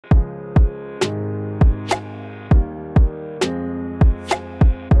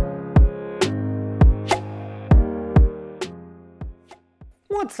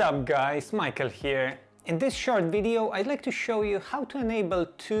What's up guys, Michael here. In this short video I'd like to show you how to enable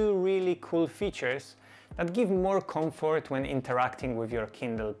two really cool features that give more comfort when interacting with your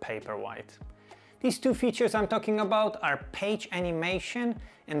Kindle Paperwhite. These two features I'm talking about are page animation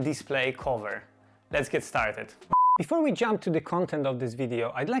and display cover. Let's get started. Before we jump to the content of this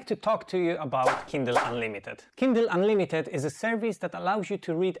video, I'd like to talk to you about Kindle Unlimited. Kindle Unlimited is a service that allows you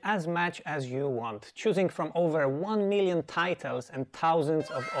to read as much as you want, choosing from over 1 million titles and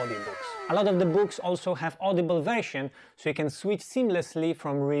thousands of audiobooks. A lot of the books also have audible version, so you can switch seamlessly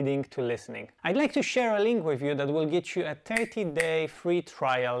from reading to listening. I'd like to share a link with you that will get you a 30-day free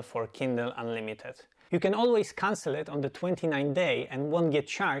trial for Kindle Unlimited. You can always cancel it on the 29th day and won't get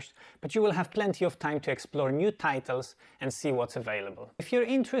charged, but you will have plenty of time to explore new titles and see what's available. If you're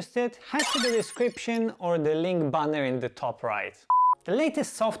interested, head to the description or the link banner in the top right. The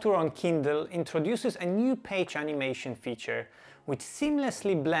latest software on Kindle introduces a new page animation feature which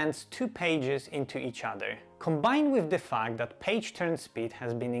seamlessly blends two pages into each other. Combined with the fact that page turn speed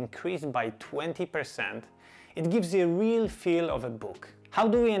has been increased by 20%, it gives you a real feel of a book. How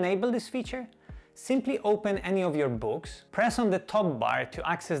do we enable this feature? Simply open any of your books, press on the top bar to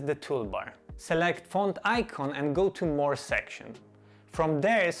access the toolbar. Select font icon and go to More section. From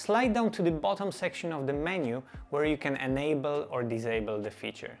there, slide down to the bottom section of the menu where you can enable or disable the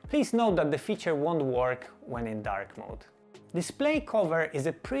feature. Please note that the feature won't work when in dark mode. Display cover is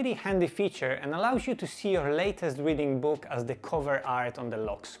a pretty handy feature and allows you to see your latest reading book as the cover art on the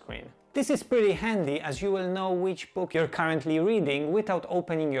lock screen. This is pretty handy as you will know which book you're currently reading without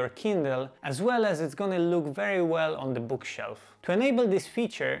opening your Kindle, as well as it's gonna look very well on the bookshelf. To enable this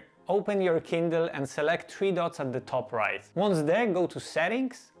feature, open your Kindle and select three dots at the top right. Once there, go to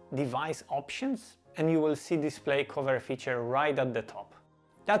Settings, Device Options, and you will see Display Cover feature right at the top.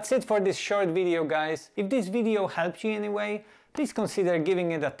 That's it for this short video, guys. If this video helped you in any way, please consider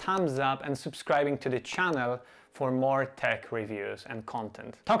giving it a thumbs up and subscribing to the channel for more tech reviews and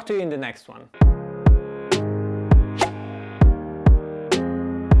content. Talk to you in the next one.